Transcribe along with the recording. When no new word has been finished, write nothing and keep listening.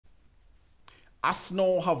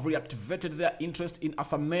Arsenal have reactivated their interest in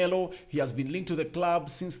Melo. He has been linked to the club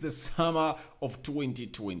since the summer of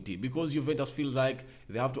 2020 because Juventus feel like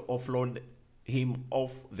they have to offload him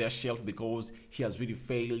off their shelf because he has really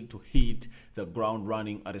failed to hit the ground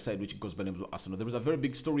running at a side which goes by the name of Arsenal. There is a very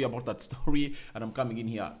big story about that story, and I'm coming in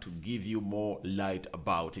here to give you more light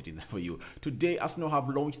about it for you. Today, Arsenal have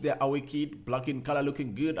launched their away kit, black in color,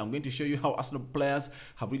 looking good. I'm going to show you how Arsenal players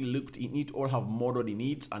have really looked in it, or have modeled in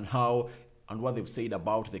it, and how and what they've said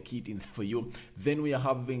about the kit for you. Then we are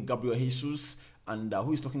having Gabriel Jesus, and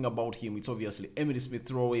who is talking about him? It's obviously Emily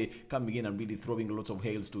Smith-Rowe coming in and really throwing lots of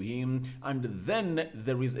hails to him. And then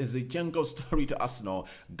there is a Zinchenko story to Arsenal.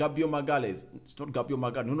 Gabriel Magalhaes, it's not Gabriel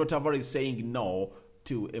Magalhaes, Nuno Tavares saying no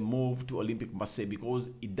to a move to Olympic Marseille because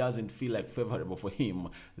it doesn't feel like favorable for him.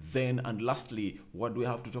 Then, and lastly, what do we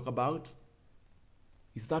have to talk about?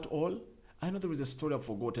 Is that all? I know there is a story I've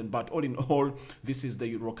forgotten, but all in all, this is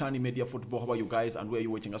the Rokani Media Football. How are you guys, and where are you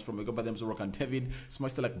watching us from? We go by them to Rokan David.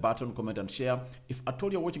 Smash the like button, comment and share. If at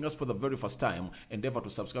all you're watching us for the very first time, endeavor to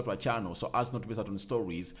subscribe to our channel so as not to miss out on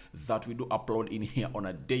stories that we do upload in here on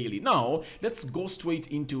a daily. Now, let's go straight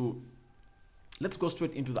into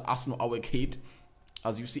the Arsenal away kit.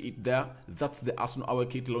 As you see it there, that's the Arsenal away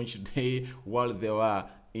kit launched today while they were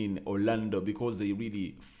in Orlando because they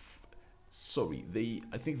really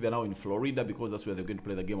I think they're now in Florida because that's where they're going to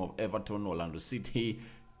play the game of Everton, Orlando City,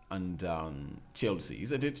 and Chelsea,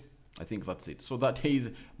 isn't it? I think that's it. So that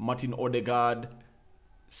is Martin Odegaard,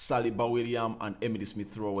 Saliba William, and Emily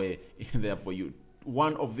Smith-Rowe in there for you.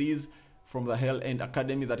 One of these from the Hell End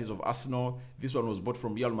Academy, that is of Arsenal. This one was bought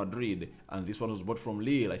from Real Madrid, and this one was bought from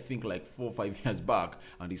Lille, I think like 4 or 5 years back,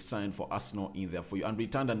 and he signed for Arsenal in there for you, and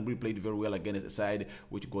returned and replayed very well against a side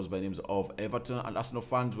which goes by names of Everton. And Arsenal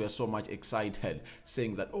fans were so much excited,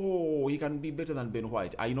 saying that, oh, he can be better than Ben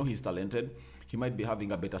White. I know he's talented, he might be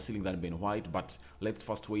having a better ceiling than Ben White, but let's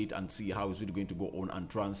first wait and see how he's really going to go on and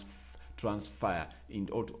transfer in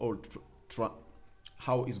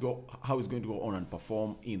how he's going to go on and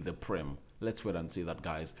perform in the Prem. Let's wait and see that,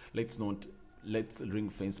 guys. Let's ring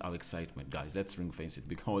fence our excitement, guys. Let's ring fence it,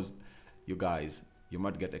 because you guys, you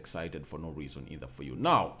might get excited for no reason either for you.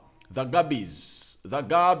 Now, the Gabies,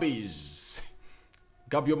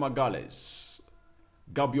 Gabriel Magalhaes,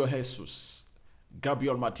 Gabriel Jesus,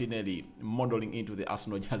 Gabriel Martinelli modeling into the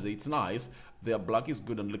Arsenal jersey. It's nice. Their black is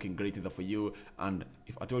good and looking great either for you. And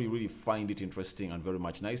if at all you really find it interesting and very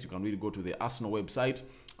much nice, you can really go to the Arsenal website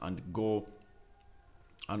and go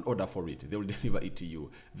and order for it. They will deliver it to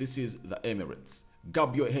you. This is the Emirates.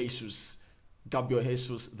 Gabriel Jesus,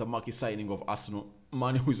 the marquee signing of Arsenal.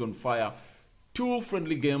 Man who is on fire. 2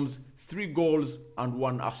 friendly games, 3 goals and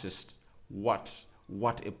 1 assist. What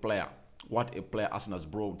a player. What a player Arsenal has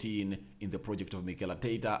brought in the project of Mikel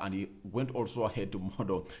Arteta, and he went also ahead to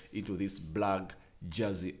model into this black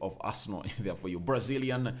jersey of Arsenal in there for you.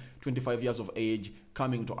 Brazilian, 25 years of age,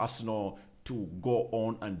 coming to Arsenal to go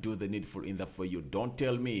on and do the needful in there for you. Don't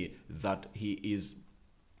tell me that he is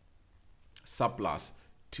surplus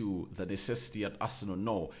to the necessity at Arsenal.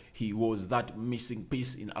 No, he was that missing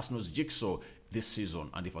piece in Arsenal's jigsaw this season,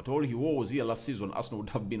 and if at all he was here last season, Arsenal would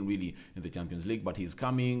have been really in the Champions League. But he's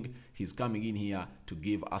coming in here to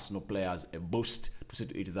give Arsenal players a boost, to see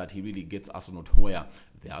to it that he really gets Arsenal to where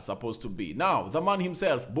they are supposed to be. Now, the man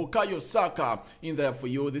himself, Bukayo Saka, in there for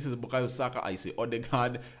you. This is Bukayo Saka. I see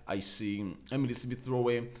Odegaard, I see Emily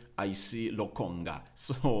Smith-Rowe, I see Lokonga.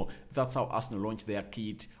 So that's how Arsenal launched their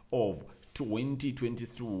kit of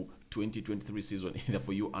 2022-2023 season in there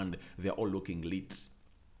for you, and they're all looking lit.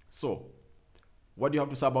 So what do you have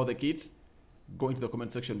to say about the kit? Go into the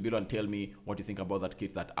comment section below and tell me what you think about that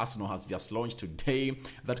kit that Arsenal has just launched today.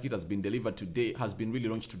 That kit has been delivered today, has been really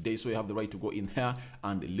launched today, so you have the right to go in there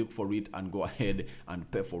and look for it and go ahead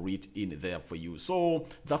and pay for it in there for you. So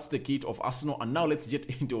that's the kit of Arsenal, and now let's get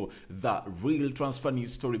into the real transfer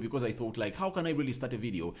news story, because I thought, like, how can I really start a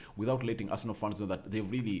video without letting Arsenal fans know that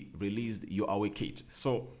they've really released your away kit?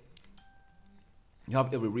 So you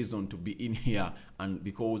have every reason to be in here, and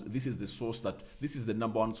because this is the source, this is the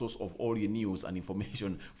 #1 source of all your news and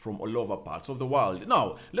information from all over parts of the world.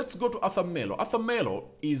 Now, let's go to Melo.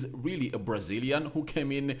 Melo is really a Brazilian who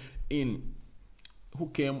came in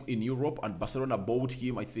Europe, and Barcelona bought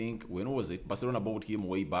him, I think, when was it? Barcelona bought him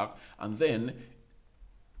way back, and then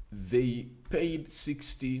they paid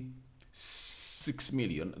 66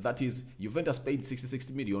 million. That is, Juventus paid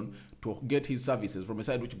 66 million to get his services from a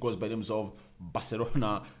side which goes by names of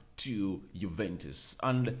Barcelona to Juventus.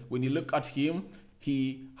 And when you look at him,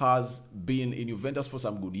 he has been in Juventus for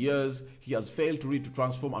some good years. He has failed to really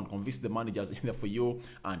transform and convince the managers in there for you,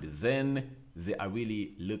 and then they are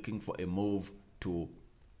really looking for a move to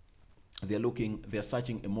they're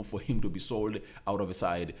searching a move for him to be sold out of a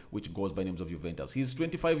side which goes by names of Juventus. He's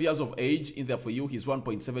 25 years of age in there for you. He's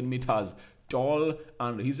 1.7 meters tall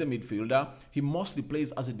and he's a midfielder. He mostly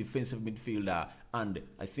plays as a defensive midfielder, and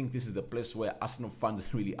I think this is the place where Arsenal fans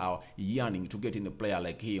really are yearning to get in a player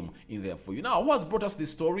like him in there for you. Now, who has brought us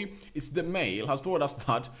this story? It's the Mail has told us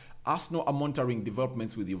that Arsenal are monitoring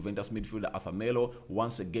developments with Juventus midfielder Melo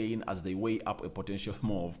once again as they weigh up a potential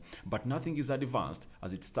move, but nothing is advanced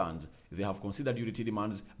as it stands. They have considered utility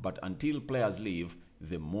demands, but until players leave,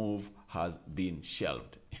 the move has been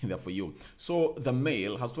shelved in there for you. So the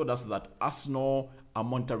Mail has told us that Arsenal are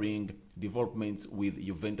monitoring developments with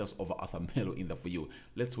Juventus over Melo in there for you.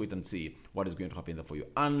 Let's wait and see what is going to happen there for you.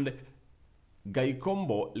 And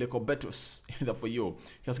Gaikombo Lekobetus in there for you,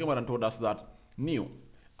 he has come out and told us that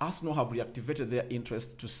Arsenal have reactivated their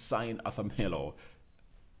interest to sign Melo.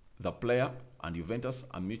 The player and Juventus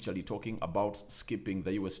are mutually talking about skipping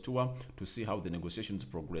the US tour to see how the negotiations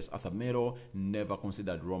progress. Melo never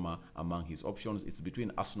considered Roma among his options. It's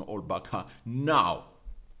between Arsenal or Barca now.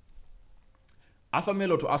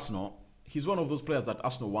 Melo to Arsenal, he's one of those players that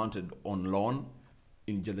Arsenal wanted on loan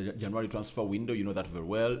in the January transfer window. You know that very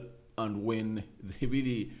well. And when they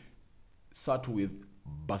really sat with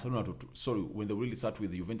when they really sat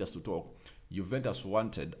with Juventus to talk, Juventus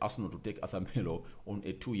wanted Arsenal to take Melo on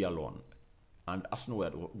a 2-year loan. And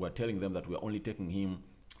Arsenal were telling them that we're only taking him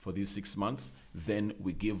for these 6 months. Then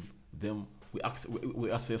we give them, we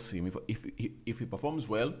assess him. If he performs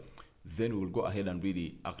well, then we will go ahead and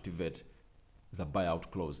really activate the buyout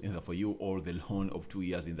clause in there for you, or the loan of 2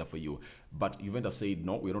 years in there for you. But Juventus said,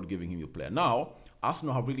 no, we're not giving him the player. Now,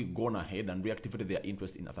 Arsenal have really gone ahead and reactivated their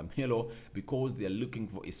interest in Melo because they're looking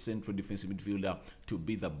for a central defensive midfielder to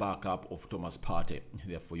be the backup of Thomas Partey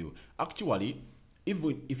there for you. Actually,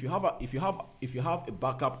 if you have a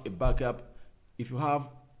backup, if you have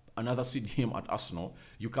another CDM at Arsenal,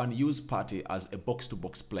 you can use Partey as a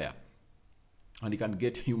box-to-box player, and he can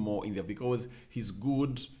get you more in there because he's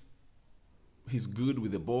good. He's good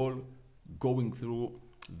with the ball, going through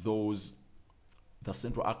the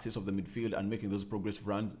central axis of the midfield and making those progressive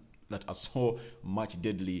runs that are so much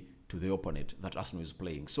deadly to the opponent that Arsenal is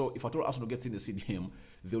playing. So if at all Arsenal gets in the CDM,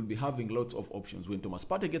 they will be having lots of options. When Thomas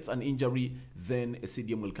Partey gets an injury, then a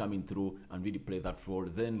CDM will come in through and really play that role.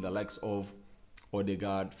 Then the likes of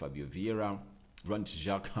Odegaard, Fabio Vieira, Granit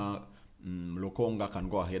Xhaka, Lokonga can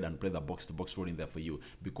go ahead and play the box-to-box role in there for you,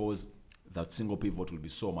 because that single pivot will be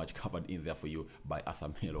so much covered in there for you by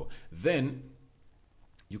Melo. Then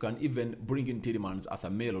you can even bring in Tielemans,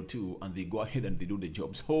 Melo too, and they go ahead and they do the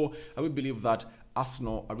job. So I will believe that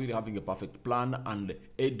Arsenal are really having a perfect plan, and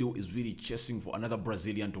Edu is really chasing for another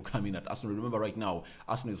Brazilian to come in at Arsenal. Remember, right now,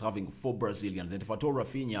 Arsenal is having 4 Brazilians, and if at all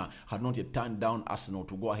Rafinha had not yet turned down Arsenal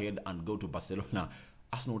to go ahead and go to Barcelona,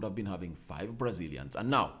 Arsenal would have been having 5 Brazilians. And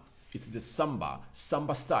now, it's the Samba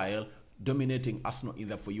style dominating Arsenal in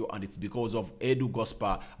there for you, and it's because of Edu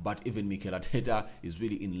Gospa, but even Mikel Arteta is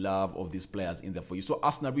really in love of these players in there for you. So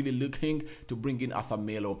Arsenal really looking to bring in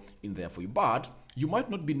Melo in there for you. But you might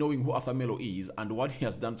not be knowing who Melo is and what he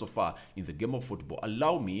has done so far in the game of football.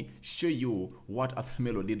 Allow me show you what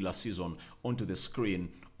Melo did last season onto the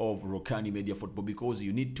screen of Rokani Media Football, because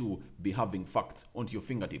you need to be having facts onto your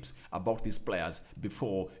fingertips about these players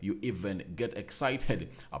before you even get excited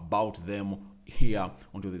about them here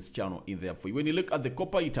onto this channel in there for you. When you look at the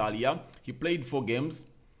Coppa Italia, he played 4 games.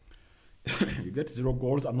 You get 0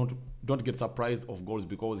 goals. Don't get surprised of goals,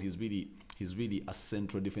 because he's really a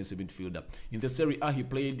central defensive midfielder. In the Serie A, he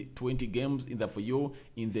played 20 games in there for you.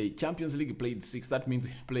 In the Champions League, he played 6. That means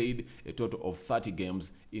he played a total of 30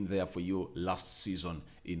 games in there for you last season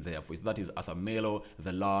in there for you. So that is Melo,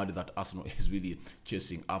 the lad that Arsenal is really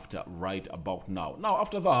chasing after right about now. Now,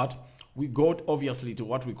 after that, we got obviously to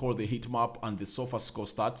what we call the heat map and the sofa score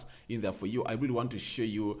stats in there for you. I really want to show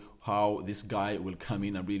you how this guy will come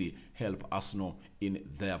in and really help Arsenal in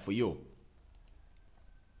there for you.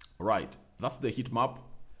 Right, that's the heat map.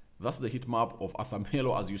 That's the heat map of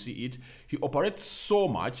Melo as you see it. He operates so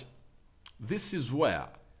much. This is where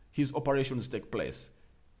his operations take place.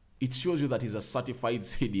 It shows you that he's a certified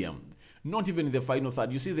CDM. Not even in the final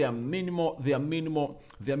third. You see there are minimal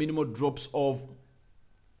drops of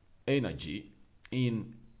energy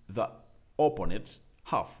in the opponent's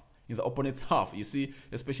half. In the opponent's half, you see,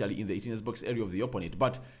 especially in the 18 box area of the opponent.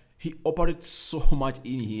 But he operates so much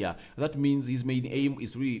in here. That means his main aim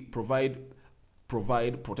is really provide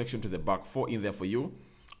protection to the back 4 in there for you.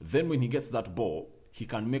 Then when he gets that ball, he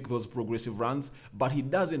can make those progressive runs, but he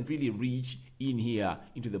doesn't really reach in here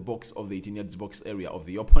into the box of the 18 yards box area of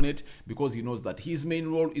the opponent, because he knows that his main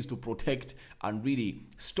role is to protect and really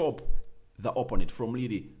stop the opponent from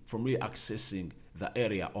really accessing the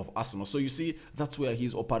area of Arsenal. So you see, that's where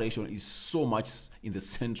his operation is so much in the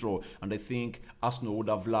central, and I think Arsenal would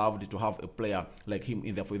have loved to have a player like him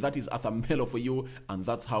in there for you. That is Arthur Melo for you, and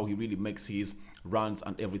that's how he really makes his runs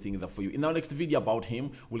and everything in there for you. In our next video about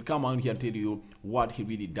him, we'll come on here and tell you what he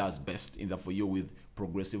really does best in there for you with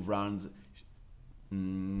progressive runs,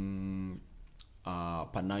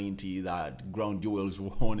 per 90, that ground duels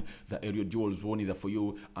won, the aerial duels won either for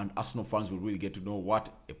you, and Arsenal fans will really get to know what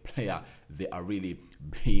a player they are really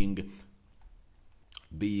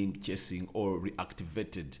being chasing or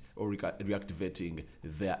reactivated or reactivating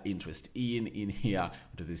their interest in here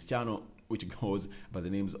to this channel, which goes by the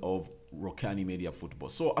names of Rokani Media Football.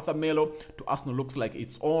 So Arthur Melo to Arsenal looks like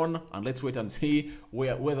it's on, and let's wait and see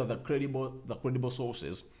whether the credible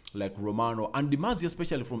sources like Romano and Di Mazzi,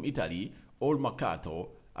 especially from Italy, all Mercato,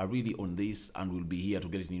 are really on this, and will be here to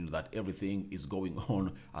get into that everything is going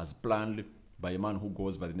on as planned by a man who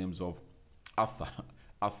goes by the names of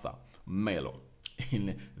Arthur Melo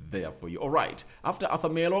in there for you. All right, after Arthur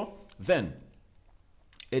Melo, then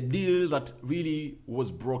a deal that really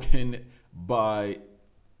was broken by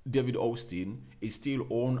David Austin is still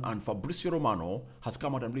on, and Fabrizio Romano has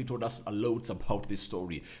come out and really told us a lot about this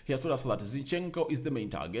story. He has told us that Zinchenko is the main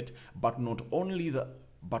target, but not the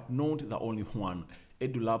only one.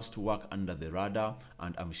 Edu loves to work under the radar,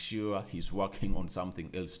 and I'm sure he's working on something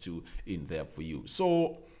else too in there for you.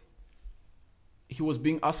 So he was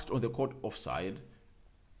being asked on the court offside,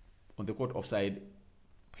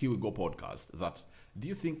 Here We Go podcast, that do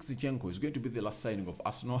you think Zinchenko is going to be the last signing of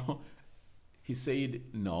Arsenal? He said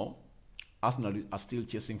no. Arsenal are still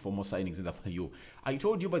chasing for more signings in the for you. I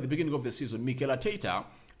told you by the beginning of the season, Mikel Arteta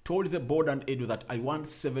told the board and Edu that I want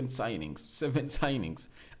 7 signings.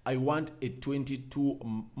 I want a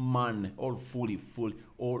 22-man, or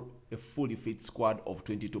a fully fit squad of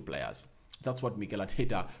 22 players. That's what Mikel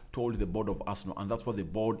Arteta told the board of Arsenal, and that's what the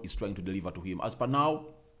board is trying to deliver to him. As per now,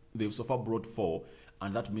 they've so far brought 4,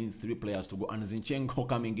 and that means 3 players to go. And Zinchenko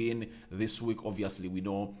coming in this week, obviously we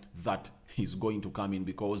know that he's going to come in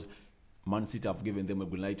because Man City have given them a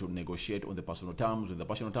green light to negotiate on the personal terms. When the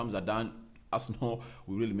personal terms are done, Arsenal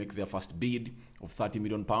will really make their first bid of £30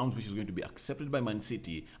 million, which is going to be accepted by Man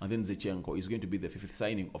City, and then Zinchenko is going to be the 5th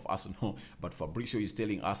signing of Arsenal. But Fabrizio is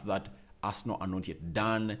telling us that Arsenal are not yet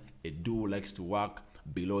done. Edu likes to work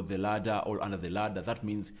below the ladder or under the ladder. That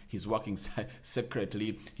means he's working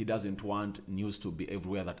secretly. He doesn't want news to be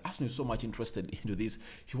everywhere that Arsenal is so much interested into this.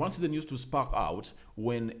 He wants the news to spark out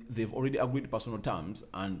when they've already agreed personal terms,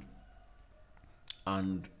 and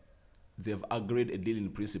they've agreed a deal in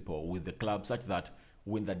principle with the club, such that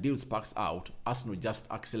when the deal sparks out, Arsenal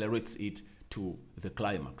just accelerates it to the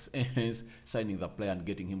climax, hence signing the player and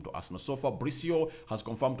getting him to Arsenal. So Fabrizio has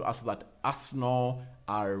confirmed to us that Arsenal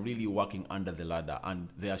are really working under the ladder, and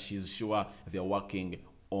she's sure they're working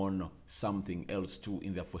on something else too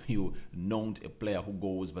in there for you, not a player who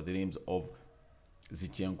goes by the names of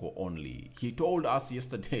Zinchenko only. He told us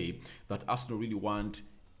yesterday that Arsenal really want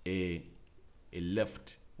a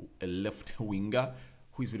left winger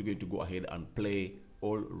who is really going to go ahead and play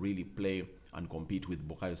and compete with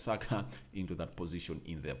Bukayo Saka into that position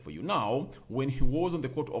in there for you. Now, when he was on the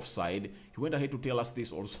court offside, he went ahead to tell us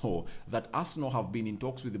this also, that Arsenal have been in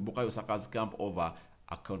talks with the Bukayo Saka's camp over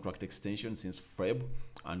a contract extension since Feb,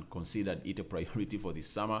 and considered it a priority for this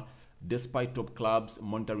summer. Despite top clubs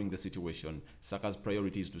monitoring the situation, Saka's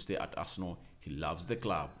priority is to stay at Arsenal. He loves the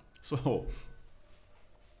club. So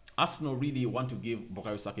Arsenal really want to give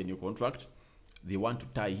Bukayo Saka a new contract. They want to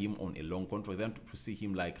tie him on a long contract. They want to see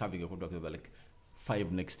him like having a contract of like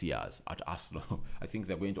 5 next years at Arsenal. I think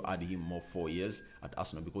they're going to add him more 4 years at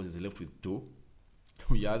Arsenal because he's left with 2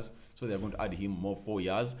 years. So they're going to add him more 4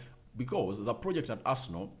 years, because the project at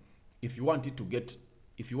Arsenal, if you wanted to get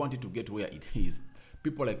where it is,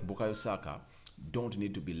 people like Bukayo Saka don't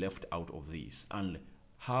need to be left out of this. And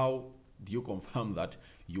how do you confirm that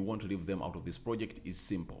you want to leave them out of this project? Is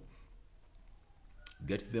simple.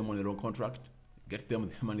 Get them on a long contract, get them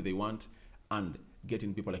the money they want, and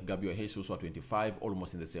getting people like Gabriel Jesus, who are 25,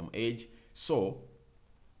 almost in the same age, so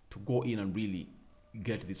to go in and really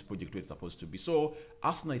get this project where it's supposed to be. So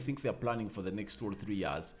Arsenal, I think they're planning for the next 2 or 3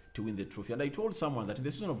 years to win the trophy. And I told someone that in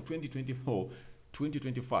the season of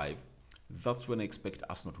 2024-2025, that's when I expect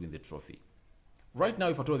Arsenal to win the trophy. Right now,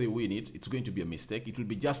 if at all they win it, it's going to be a mistake. It will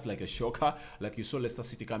be just like a shocker, like you saw Leicester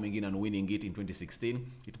City coming in and winning it in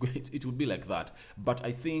 2016. It will be like that. But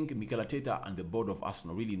I think Mikel Arteta and the board of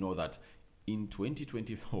Arsenal really know that in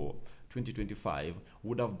 2024-2025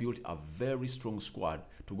 would have built a very strong squad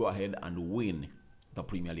to go ahead and win the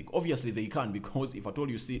Premier League. Obviously, they can, because if at all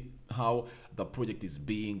you see how the project is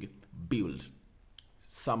being built,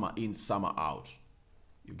 summer in, summer out.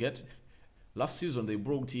 You get? Last season, they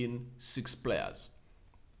brought in 6 players.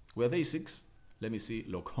 Were they 6? Let me see.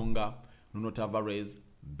 Lokonga, Nuno Tavares,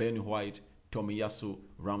 Ben White, Tomiyasu,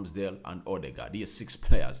 Ramsdale, and Odegaard. These 6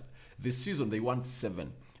 players. This season, they want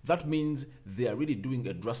 7. That means they are really doing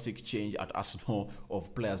a drastic change at Arsenal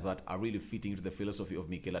of players that are really fitting into the philosophy of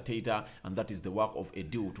Mikel Arteta, and that is the work of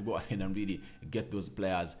Edu to go ahead and really get those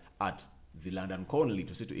players at the London Colney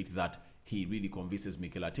to see to it that he really convinces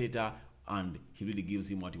Mikel Arteta and he really gives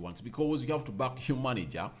him what he wants, because you have to back your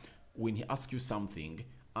manager when he asks you something.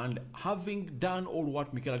 And having done all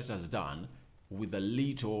what Mikel Arteta has done with a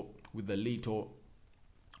little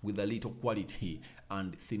quality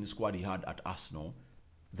and thin squad he had at Arsenal,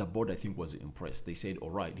 the board, I think, was impressed. They said, all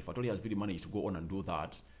right, if at all he has really managed to go on and do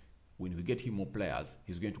that, when we get him more players,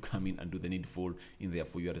 he's going to come in and do the needful in there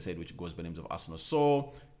for you at the side, which goes by the names of Arsenal.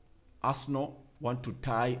 So Arsenal want to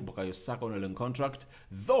tie Bukayo Saka on a long contract,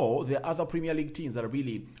 though there are other Premier League teams that are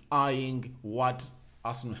really eyeing what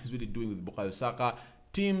Arsenal is really doing with Bukayo Saka.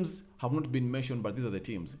 Teams have not been mentioned, but these are the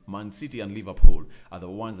teams. Man City and Liverpool are the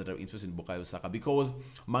ones that are interested in Bukayo Saka, because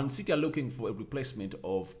Man City are looking for a replacement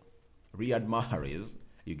of Riyad Mahrez,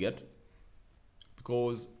 you get,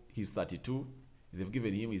 because he's 32. They've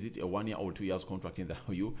given him, is it a 1 year or 2 years contract in the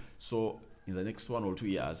EU? So in the next 1 or 2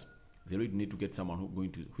 years, they really need to get someone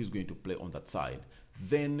who's going to play on that side.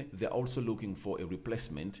 Then they're also looking for a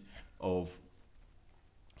replacement of,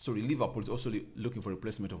 sorry, Liverpool is also looking for a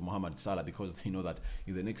replacement of Mohamed Salah, because they know that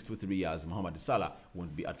in the next 2-3 years, Mohamed Salah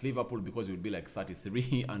won't be at Liverpool because he will be like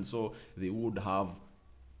 33, and so they would have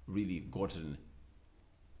really gotten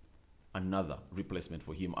another replacement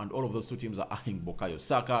for him. And all of those 2 teams are eyeing Bukayo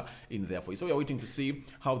Saka in there for you. So we are waiting to see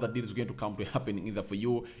how that deal is going to come to happen either for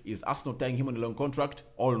you. Is Arsenal tying him on a long contract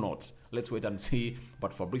or not? Let's wait and see.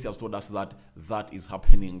 But Fabrice has told us that that is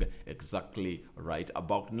happening exactly right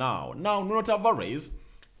about now. Now, Nuno Tavares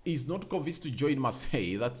is not convinced to join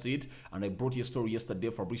Marseille. That's it. And I brought you a story yesterday,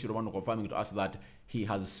 Fabrice Romano confirming to us that he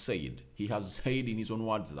has said in his own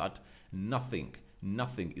words that nothing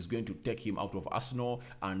is going to take him out of Arsenal,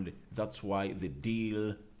 and that's why the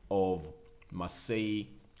deal of Marseille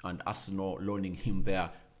and Arsenal loaning him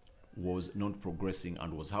there was not progressing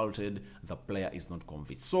and was halted. The player is not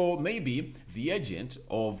convinced. So maybe the agent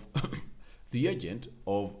of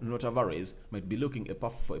Nuno Tavares might be looking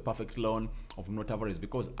for a perfect loan of Nuno Tavares,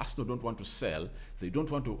 because Arsenal don't want to sell. They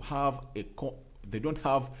don't want to have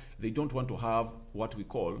what we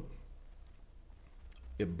call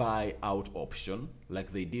a buyout option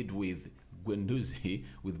like they did with Guendouzi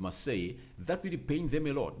with Marseille. That really pained them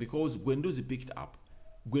a lot, because Guendouzi picked up.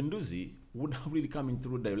 Guendouzi would have really come in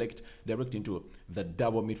through direct into the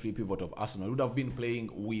double midfield pivot of Arsenal. He would have been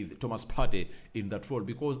playing with Thomas Partey in that role,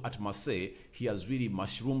 because at Marseille he has really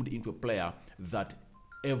mushroomed into a player that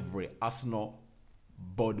every Arsenal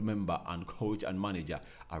board member and coach and manager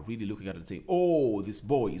are really looking at and saying, oh, this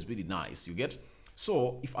boy is really nice, you get?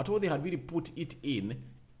 So if at all they had really put it in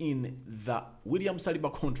the William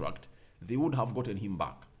Saliba contract, they would have gotten him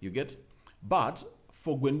back, you get? But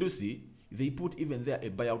for Guendouzi, they put even there a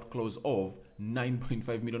buyout clause of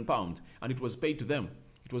 £9.5 million, and it was paid to them.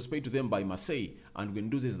 It was paid to them by Marseille, and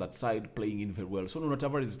Guendouzi is that side playing in very well. So Nuno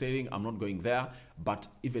Tavares is stating, I'm not going there, but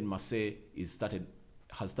even Marseille has started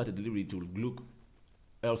literally to look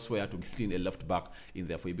elsewhere to get in a left back in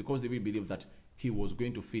there for you, because they will believe that he was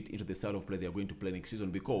going to fit into the style of play they are going to play next season,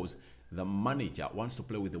 because the manager wants to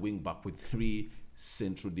play with the wing back with 3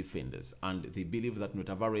 central defenders, and they believe that Nuno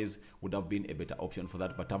Tavares would have been a better option for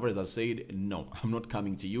that. But Tavares has said, no, I'm not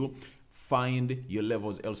coming to you. Find your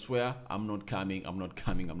levels elsewhere. I'm not coming.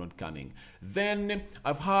 Then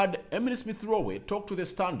I've had Emily Smith-Rowe talk to the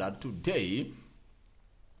Standard today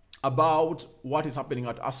about what is happening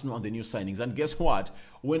at Arsenal and the new signings. And guess what?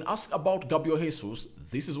 When asked about Gabriel Jesus,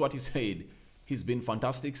 this is what he said. He's been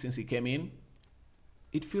fantastic since he came in.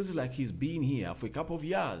 It feels like he's been here for a couple of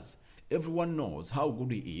years. Everyone knows how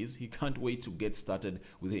good he is. He can't wait to get started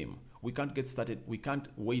with him. We can't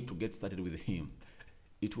wait to get started with him.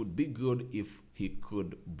 It would be good if he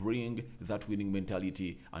could bring that winning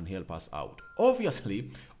mentality and help us out.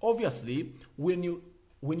 Obviously, when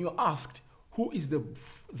you're asked who is the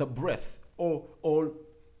breath or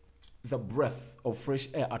the breath of fresh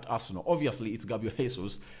air at Arsenal, obviously it's Gabriel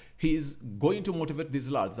Jesus. He's going to motivate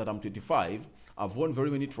these lads that I'm 25. I've won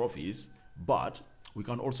very many trophies, but we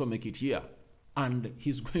can also make it here. And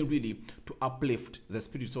he's going really to uplift the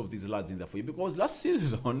spirits of these lads in the field. Because last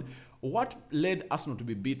season, what led Arsenal to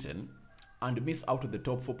be beaten and miss out of the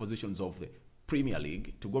top 4 positions of the Premier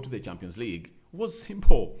League to go to the Champions League was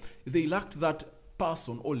simple. They lacked that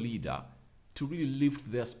person or leader to really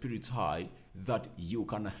lift their spirits high, that you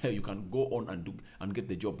can go on and get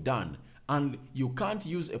the job done. And you can't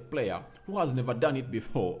use a player who has never done it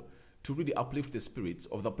before to really uplift the spirits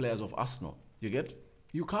of the players of Arsenal. You get?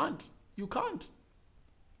 You can't. You can't.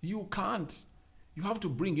 You can't. You have to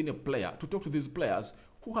bring in a player to talk to these players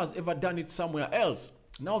who has ever done it somewhere else.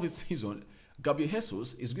 Now this season, Gabriel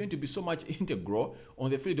Jesus is going to be so much integral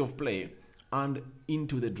on the field of play and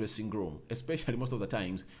into the dressing room, especially most of the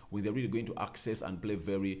times when they're really going to access and play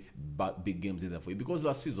very big games in there for you. Because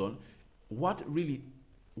last season, what really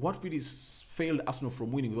failed Arsenal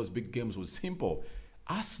from winning those big games was simple.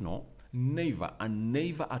 Arsenal never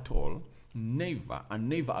at all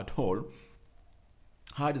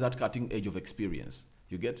had that cutting edge of experience.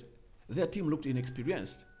 You get? Their team looked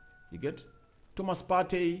inexperienced. You get? Thomas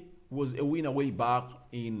Partey was a winner way back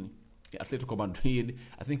in Atletico Madrid.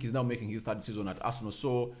 I think he's now making his third season at Arsenal,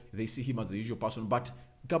 so they see him as the usual person. But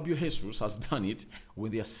Gabriel Jesus has done it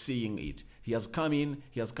when they are seeing it. He has come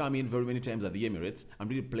in very many times at the Emirates and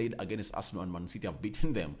really played against Arsenal, and Man City have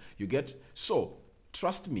beaten them. You get? So,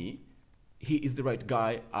 trust me, he is the right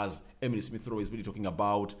guy, as Emily Smith-Rowe is really talking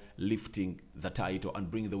about lifting the title and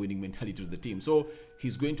bringing the winning mentality to the team. So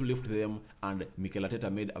he's going to lift them, and Mikel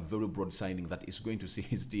Arteta made a very broad signing that is going to see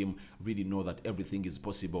his team really know that everything is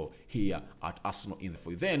possible here at Arsenal in the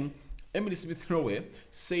foyer. Then Emily Smith-Rowe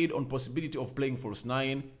said on possibility of playing false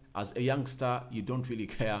nine, as a youngster, you don't really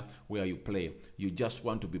care where you play. You just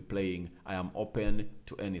want to be playing. I am open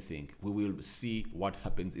to anything. We will see what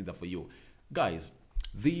happens in the for you. Guys,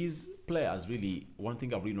 these players really, one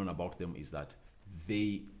thing I've really known about them is that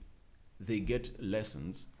they get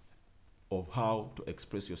lessons of how to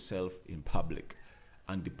express yourself in public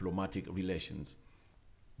and diplomatic relations.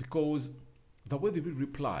 Because the way they will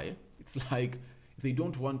reply, it's like they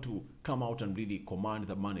don't want to come out and really command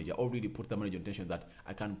the manager or really put the manager in tension that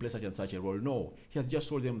I can play such and such a role. No, he has just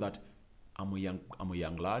told them that I'm a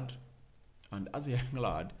young lad, and as a young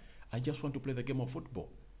lad, I just want to play the game of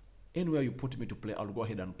football. Anywhere you put me to play, I'll go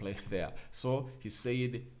ahead and play there. So he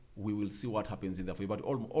said, we will see what happens in there for you. But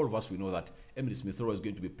all of us, we know that Emily Smith-Rowe is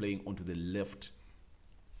going to be playing onto the left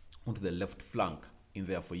flank in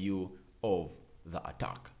there for you of the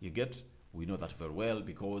attack. You get? We know that very well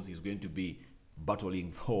because he's going to be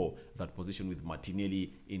battling for that position with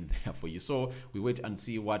Martinelli in there for you. So we wait and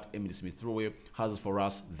see what Emily Smith-Rowe has for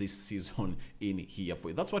us this season in here for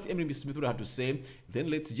you. That's what Emily Smith-Rowe had to say. Then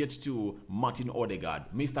let's get to Martin Odegaard,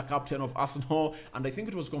 Mr. Captain of Arsenal. And I think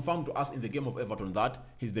it was confirmed to us in the game of Everton that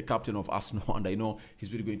he's the captain of Arsenal. And I know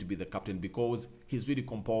he's really going to be the captain because he's really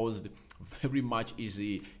composed, very much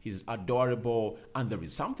easy. He's adorable. And there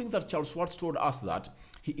is something that Charles Schwartz told us, that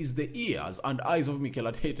he is the ears and eyes of Mikel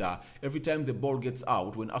Arteta. Every time the ball gets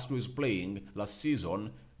out, when Arsenal is playing last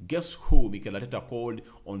season, guess who Mikel Arteta called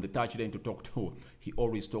on the touchline to talk to? He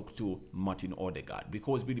always talked to Martin Odegaard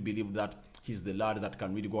because we really believe that he's the lad that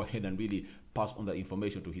can really go ahead and really pass on the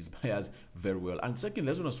information to his players very well. And second,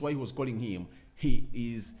 the reason why he was calling him, he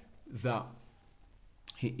is the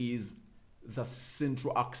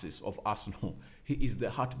central axis of Arsenal. He is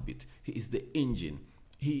the heartbeat. He is the engine.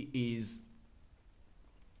 He is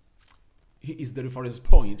the reference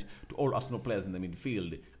point to all Arsenal players in the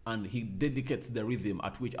midfield, and he dedicates the rhythm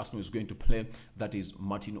at which Arsenal is going to play. That is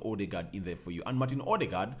Martin Odegaard in there for you. And Martin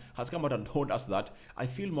Odegaard has come out and told us that I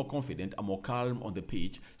feel more confident, I'm more calm on the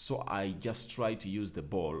pitch, so I just try to use the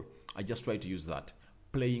ball. I just try to use that,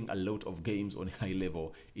 playing a lot of games on a high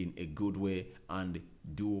level in a good way and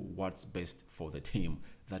do what's best for the team.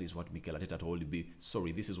 That is what Mikel Arteta told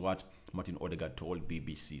this is what Martin Odegaard told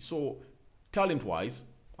BBC. So, talent-wise,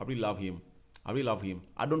 I really love him.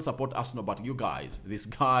 I don't support Arsenal, but you guys, this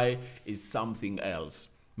guy is something else.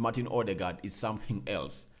 Martin Odegaard is something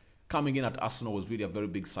else. Coming in at Arsenal was really a very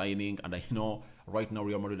big signing, and I know right now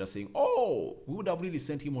Real Madrid are saying, oh, we would have really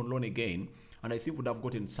sent him on loan again, and I think would have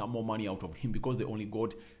gotten some more money out of him because they only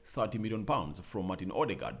got £30 million from Martin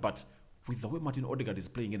Odegaard. But with the way Martin Odegaard is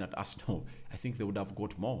playing in at Arsenal, I think they would have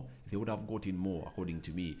got more. They would have gotten more, according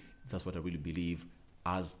to me. That's what I really believe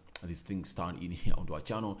as these things stand in here onto our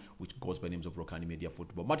channel, which goes by names of Rokani Media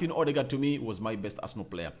Football. Martin Odegaard, to me, was my best Arsenal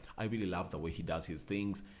player. I really love the way he does his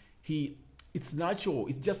things. It's natural.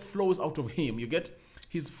 It just flows out of him. You get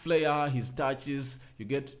his flair, his touches. You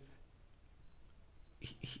get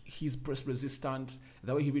he's press resistant.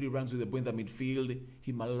 The way he really runs with the ball in the midfield.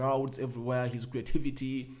 He marauds everywhere. His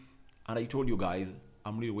creativity. And I told you guys,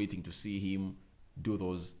 I'm really waiting to see him do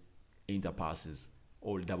those inter passes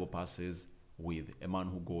or double passes with a man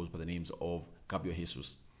who goes by the names of Gabriel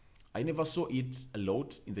Jesus. I never saw it a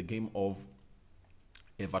lot in the game of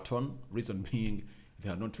Everton. Reason being, they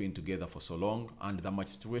have not trained together for so long, and the match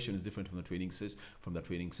situation is different from the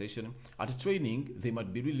training session. At training, they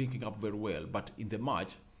might be really linking up very well, but in the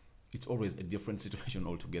match, it's always a different situation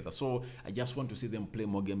altogether. So I just want to see them play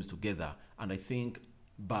more games together, and I think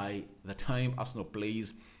by the time Arsenal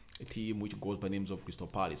plays a team which goes by names of Crystal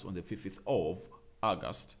Palace on the 5th of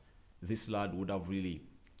August, this lad would have really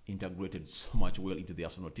integrated so much well into the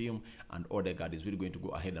Arsenal team, and Odegaard is really going to go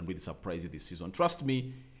ahead and really surprise you this season. Trust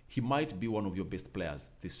me, he might be one of your best players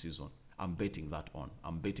this season. I'm betting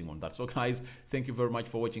on that. So guys, thank you very much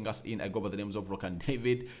for watching us in. I go by the names of Rokani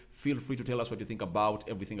David. Feel free to tell us what you think about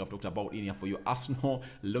everything I've talked about in here for you. Arsenal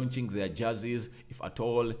launching their jerseys. If at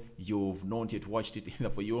all you've not yet watched it in here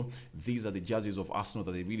for you, these are the jerseys of Arsenal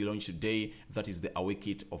that they really launched today. That is the away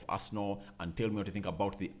kit of Arsenal. And tell me what you think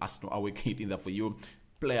about the Arsenal away kit in there for you.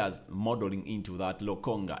 Players modeling into that: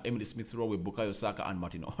 Lokonga, Emily Smith-Rowe with Bukayo Saka and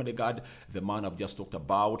Martin Odegaard, the man I've just talked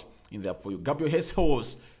about in there for you. Gabriel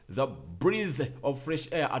Jesus, the breath of fresh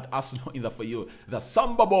air at Arsenal in there for you. The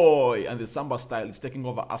Samba boy and the Samba style is taking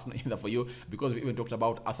over Arsenal in there for you, because we even talked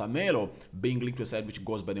about Melo being linked to a side which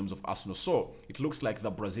goes by names of Arsenal. So it looks like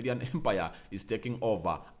the Brazilian Empire is taking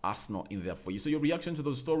over Arsenal in there for you. So your reaction to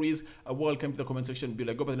those stories, welcome to the comment section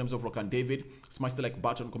below. Go by the names of Rokani David. Smash the like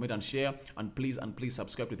button, comment and share, and please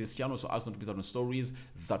subscribe to this channel so as not to miss out on stories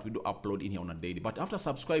that we do upload in here on a daily. But after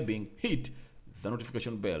subscribing, hit the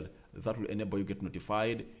notification bell. That will enable you get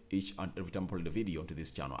notified each and every time I upload a video onto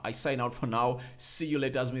this channel. I sign out for now. See you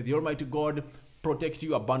later. May the Almighty God protect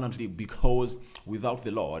you abundantly, because without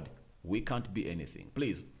the Lord, we can't be anything.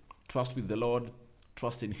 Please trust with the Lord,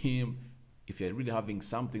 trust in Him. If you're really having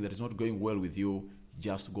something that is not going well with you,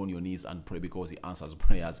 just go on your knees and pray, because He answers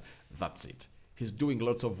prayers. That's it. He's doing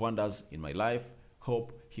lots of wonders in my life.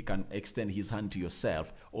 Hope He can extend His hand to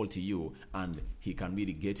yourself, or to you, and He can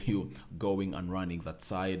really get you going and running that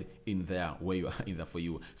side in there where you are in there for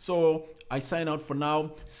you. So I sign out for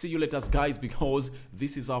now. See you later, guys, because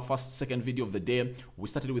this is our second video of the day. We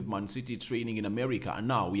started with Man City training in America, and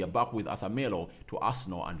now we are back with Melo to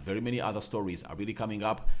Arsenal, and very many other stories are really coming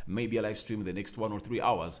up. Maybe a live stream in the next 1 or 3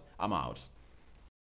 hours. I'm out.